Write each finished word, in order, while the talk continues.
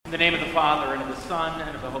In the name of the Father, and of the Son,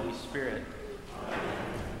 and of the Holy Spirit.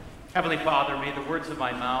 Heavenly Father, may the words of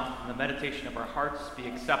my mouth and the meditation of our hearts be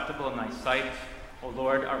acceptable in thy sight, O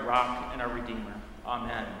Lord, our rock and our Redeemer.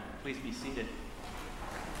 Amen. Please be seated.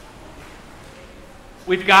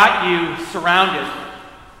 We've got you surrounded.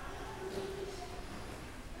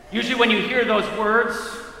 Usually when you hear those words,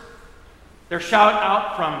 they're shout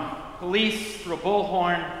out from police through a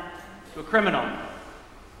bullhorn to a criminal.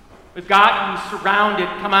 We've got you surrounded.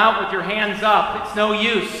 Come out with your hands up. It's no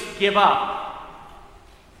use. Give up.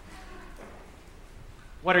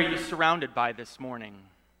 What are you surrounded by this morning?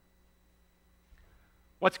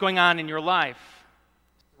 What's going on in your life?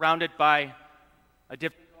 Surrounded by a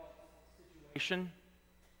difficult situation?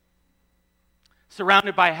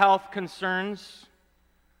 Surrounded by health concerns?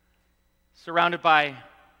 Surrounded by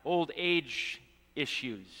old age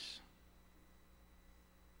issues?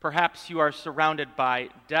 Perhaps you are surrounded by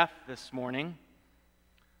death this morning,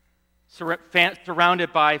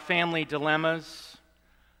 surrounded by family dilemmas,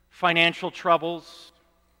 financial troubles.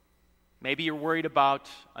 Maybe you're worried about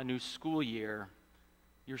a new school year.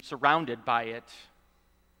 You're surrounded by it.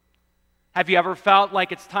 Have you ever felt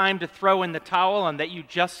like it's time to throw in the towel and that you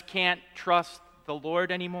just can't trust the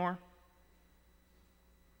Lord anymore?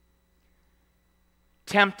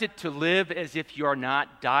 Tempted to live as if you're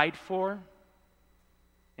not died for?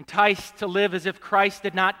 Enticed to live as if Christ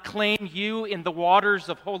did not claim you in the waters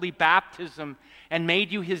of holy baptism and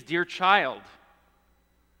made you his dear child?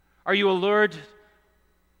 Are you allured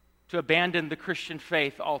to abandon the Christian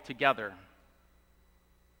faith altogether?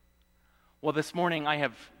 Well, this morning I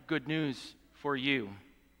have good news for you.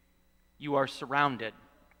 You are surrounded.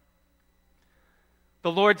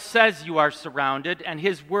 The Lord says you are surrounded, and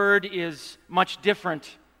his word is much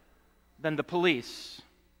different than the police.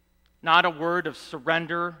 Not a word of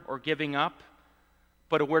surrender or giving up,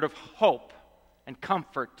 but a word of hope and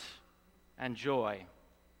comfort and joy.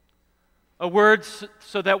 A word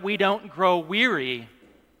so that we don't grow weary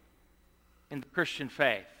in the Christian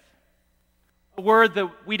faith. A word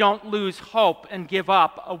that we don't lose hope and give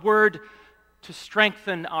up. A word to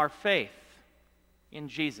strengthen our faith in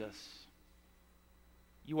Jesus.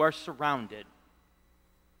 You are surrounded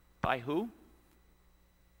by who?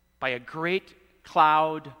 By a great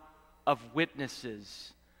cloud of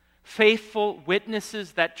witnesses, faithful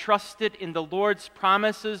witnesses that trusted in the Lord's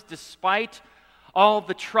promises despite all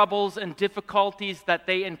the troubles and difficulties that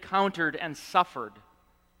they encountered and suffered,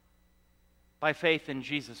 by faith in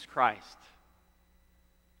Jesus Christ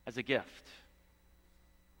as a gift.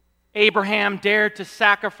 Abraham dared to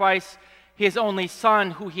sacrifice his only son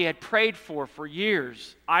who he had prayed for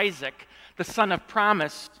years, Isaac, the son of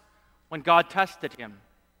promise, when God tested him.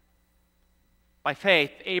 By faith,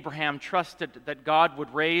 Abraham trusted that God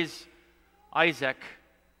would raise Isaac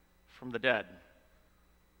from the dead.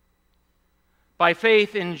 By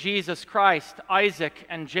faith in Jesus Christ, Isaac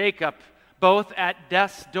and Jacob, both at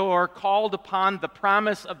death's door, called upon the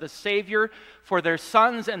promise of the Savior for their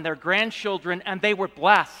sons and their grandchildren, and they were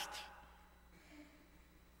blessed.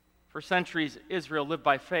 For centuries, Israel lived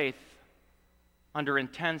by faith under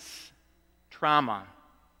intense trauma,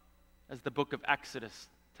 as the book of Exodus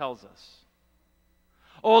tells us.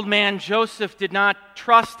 Old man Joseph did not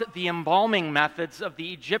trust the embalming methods of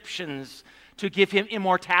the Egyptians to give him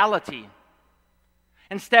immortality.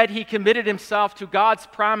 Instead, he committed himself to God's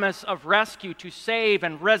promise of rescue to save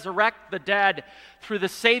and resurrect the dead through the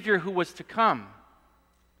Savior who was to come.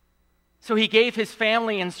 So he gave his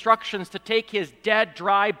family instructions to take his dead,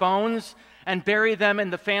 dry bones and bury them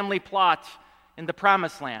in the family plot in the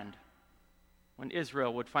Promised Land when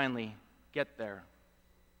Israel would finally get there.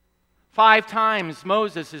 5 times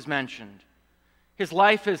Moses is mentioned. His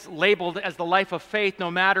life is labeled as the life of faith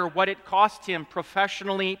no matter what it cost him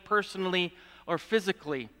professionally, personally, or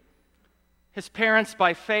physically. His parents,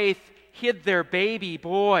 by faith, hid their baby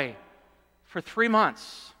boy for 3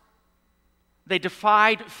 months. They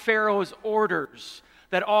defied Pharaoh's orders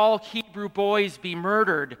that all Hebrew boys be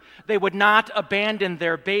murdered. They would not abandon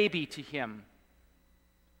their baby to him.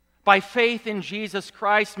 By faith in Jesus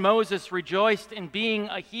Christ, Moses rejoiced in being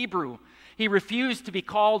a Hebrew. He refused to be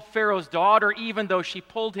called Pharaoh's daughter, even though she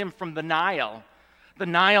pulled him from the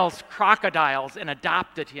Nile's crocodiles, and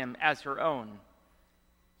adopted him as her own.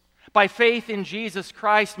 By faith in Jesus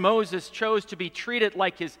Christ, Moses chose to be treated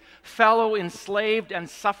like his fellow enslaved and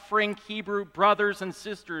suffering Hebrew brothers and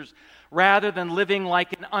sisters, rather than living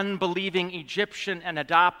like an unbelieving Egyptian and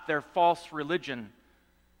adopt their false religion.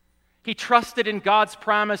 He trusted in God's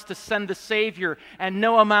promise to send the Savior, and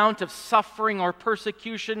no amount of suffering or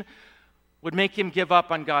persecution would make him give up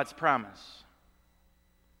on God's promise.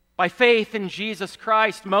 By faith in Jesus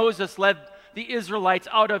Christ, Moses led the Israelites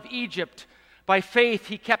out of Egypt. By faith,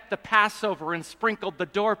 he kept the Passover and sprinkled the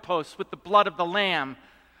doorposts with the blood of the Lamb.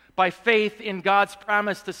 By faith in God's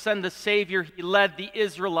promise to send the Savior, he led the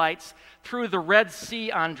Israelites through the Red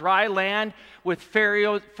Sea on dry land with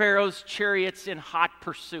Pharaoh's chariots in hot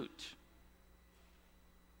pursuit.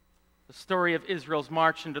 The story of Israel's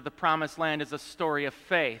march into the Promised Land is a story of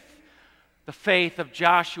faith. The faith of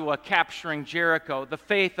Joshua capturing Jericho. The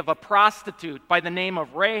faith of a prostitute by the name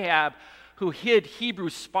of Rahab who hid Hebrew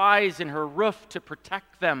spies in her roof to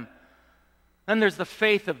protect them. Then there's the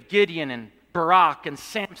faith of Gideon and Barak and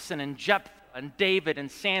Samson and Jephthah and David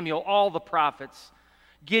and Samuel, all the prophets.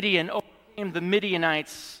 Gideon overcame the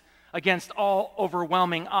Midianites against all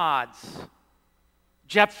overwhelming odds.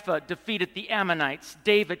 Jephthah defeated the Ammonites.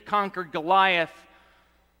 David conquered Goliath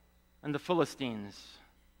and the Philistines.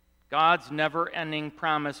 God's never-ending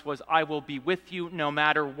promise was, I will be with you no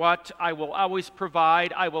matter what. I will always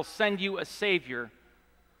provide. I will send you a Savior.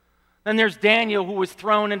 Then there's Daniel, who was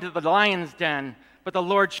thrown into the lion's den, but the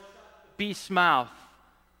Lord shut the beast's mouth.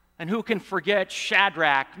 And who can forget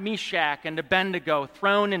Shadrach, Meshach, and Abednego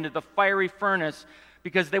thrown into the fiery furnace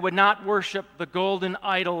because they would not worship the golden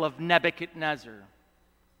idol of Nebuchadnezzar?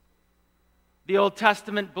 The Old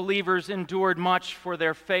Testament believers endured much for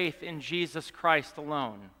their faith in Jesus Christ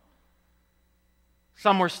alone.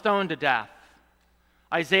 Some were stoned to death.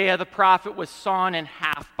 Isaiah the prophet was sawn in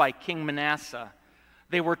half by King Manasseh.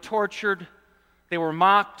 They were tortured, they were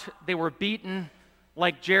mocked, they were beaten,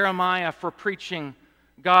 like Jeremiah for preaching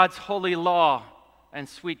God's holy law and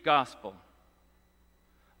sweet gospel.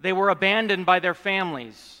 They were abandoned by their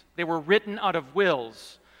families. They were written out of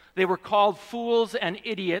wills. They were called fools and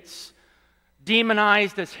idiots,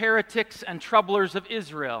 demonized as heretics and troublers of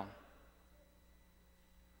Israel.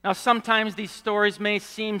 Now, sometimes these stories may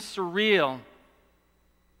seem surreal,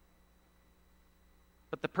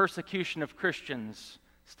 but the persecution of Christians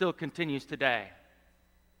still continues today.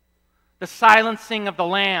 The silencing of the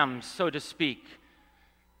lambs, so to speak.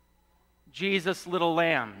 Jesus' little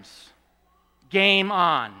lambs. Game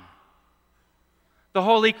on. The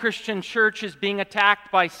holy Christian church is being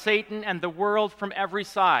attacked by Satan and the world from every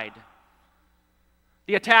side.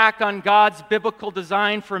 The attack on God's biblical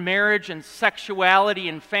design for marriage and sexuality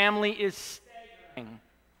and family is staggering.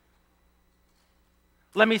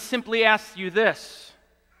 Let me simply ask you this.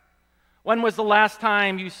 When was the last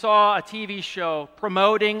time you saw a TV show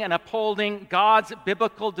promoting and upholding God's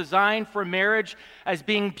biblical design for marriage as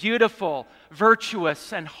being beautiful,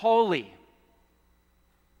 virtuous, and holy?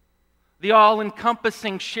 The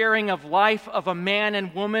all-encompassing sharing of life of a man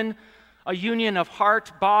and woman, a union of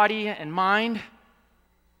heart, body, and mind,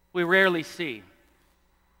 we rarely see.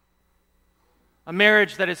 A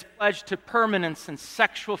marriage that is pledged to permanence and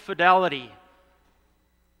sexual fidelity,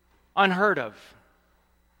 unheard of.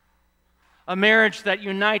 A marriage that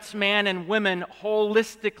unites man and women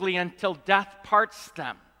holistically until death parts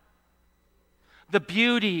them. The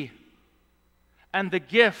beauty and the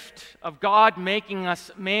gift of God making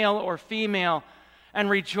us male or female and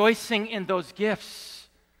rejoicing in those gifts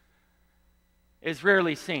is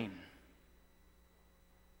rarely seen.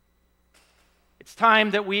 It's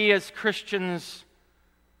time that we as Christians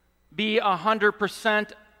be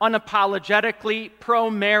 100% unapologetically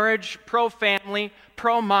pro-marriage, pro-family,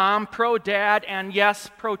 pro-mom, pro-dad, and yes,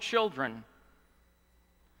 pro-children.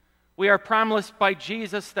 We are promised by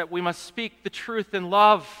Jesus that we must speak the truth in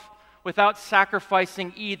love without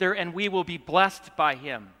sacrificing either, and we will be blessed by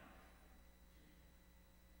Him.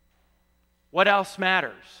 What else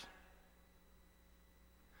matters?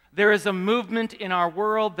 There is a movement in our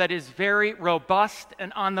world that is very robust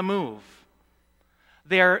and on the move.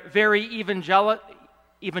 They are very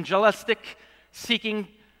evangelistic, seeking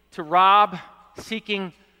to rob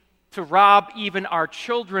even our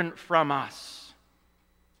children from us.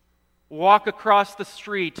 Walk across the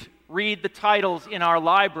street, read the titles in our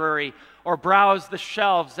library, or browse the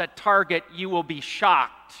shelves at Target, you will be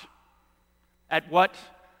shocked at what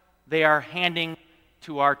they are handing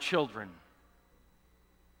to our children.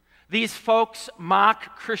 These folks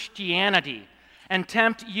mock Christianity and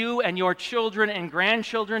tempt you and your children and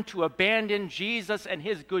grandchildren to abandon Jesus and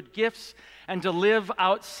His good gifts and to live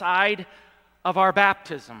outside of our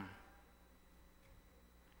baptism.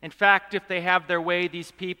 In fact, if they have their way,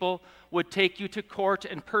 these people would take you to court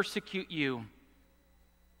and persecute you.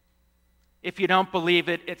 If you don't believe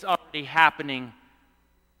it, it's already happening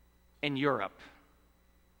in Europe.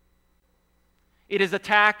 It is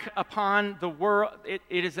attack upon the world. It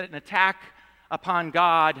is an attack upon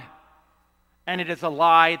God, and it is a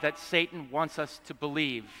lie that Satan wants us to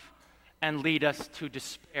believe and lead us to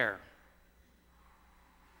despair.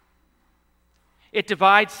 It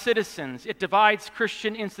divides citizens. It divides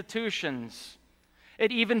Christian institutions.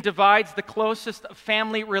 It even divides the closest of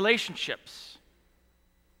family relationships.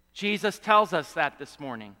 Jesus tells us that this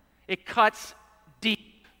morning. It cuts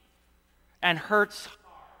deep and hurts hard.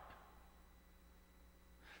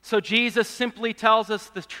 So Jesus simply tells us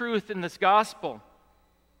the truth in this gospel.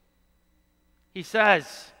 He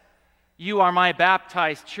says, "You are my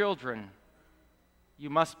baptized children. You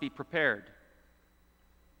must be prepared.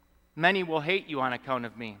 Many will hate you on account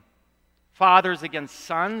of me. Fathers against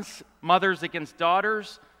sons, mothers against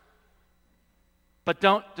daughters. But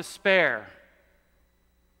don't despair.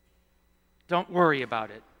 Don't worry about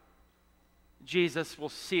it. Jesus will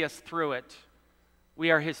see us through it. We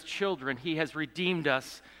are his children. He has redeemed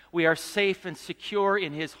us. We are safe and secure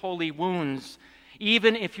in his holy wounds.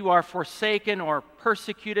 Even if you are forsaken or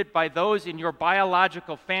persecuted by those in your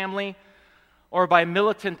biological family or by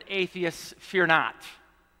militant atheists, fear not.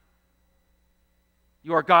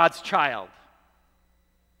 You are God's child.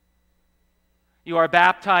 You are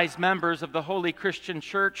baptized members of the Holy Christian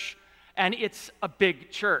Church, and it's a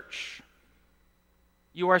big church.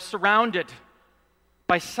 You are surrounded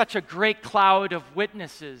by such a great cloud of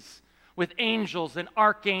witnesses with angels and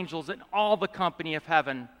archangels and all the company of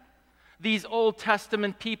heaven. These Old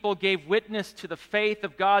Testament people gave witness to the faith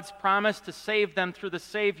of God's promise to save them through the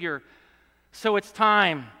Savior. So it's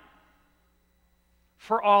time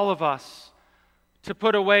for all of us to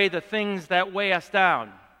put away the things that weigh us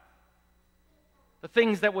down, the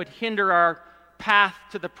things that would hinder our path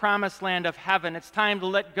to the promised land of heaven. It's time to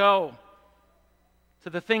let go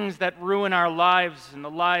to the things that ruin our lives and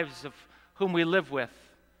the lives of whom we live with,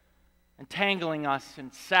 entangling us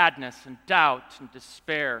in sadness and doubt and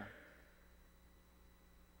despair.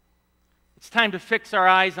 It's time to fix our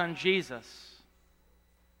eyes on Jesus.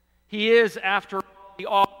 He is, after all, the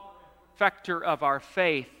all-perfecter of our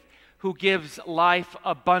faith, who gives life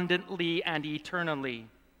abundantly and eternally.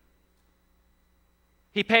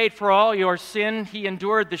 He paid for all your sin. He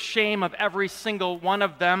endured the shame of every single one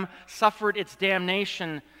of them, suffered its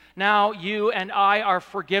damnation. Now you and I are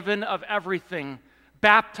forgiven of everything,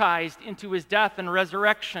 baptized into his death and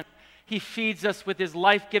resurrection. He feeds us with his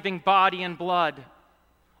life-giving body and blood.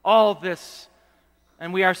 All this,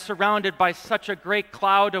 and we are surrounded by such a great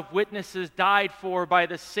cloud of witnesses died for by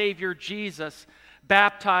the Savior Jesus,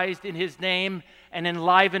 baptized in his name and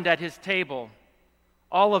enlivened at his table.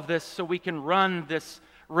 All of this so we can run this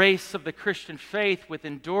race of the Christian faith with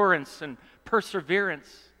endurance and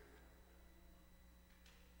perseverance.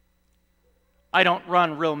 I don't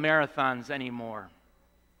run real marathons anymore.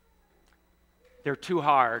 They're too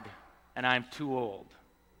hard, and I'm too old.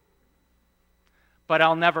 But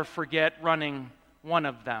I'll never forget running one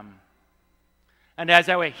of them. And as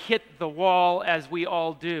I hit the wall, as we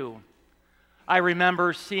all do, I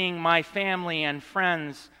remember seeing my family and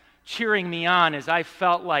friends cheering me on as I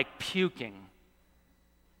felt like puking.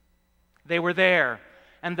 They were there,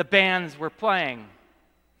 and the bands were playing,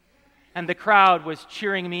 and the crowd was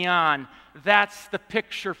cheering me on. That's the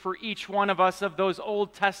picture for each one of us of those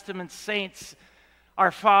Old Testament saints,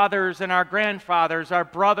 our fathers and our grandfathers, our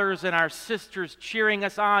brothers and our sisters cheering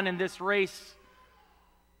us on in this race.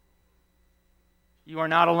 You are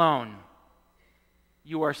not alone.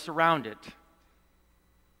 You are surrounded.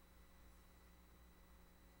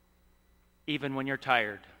 Even when you're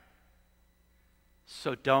tired.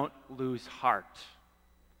 So don't lose heart.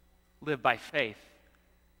 Live by faith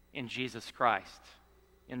in Jesus Christ.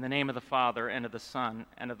 In the name of the Father, and of the Son,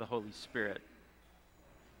 and of the Holy Spirit.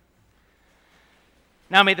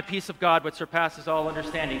 Now may the peace of God, which surpasses all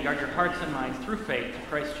understanding, guard your hearts and minds through faith in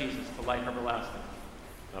Christ Jesus to life everlasting.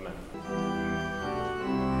 Amen.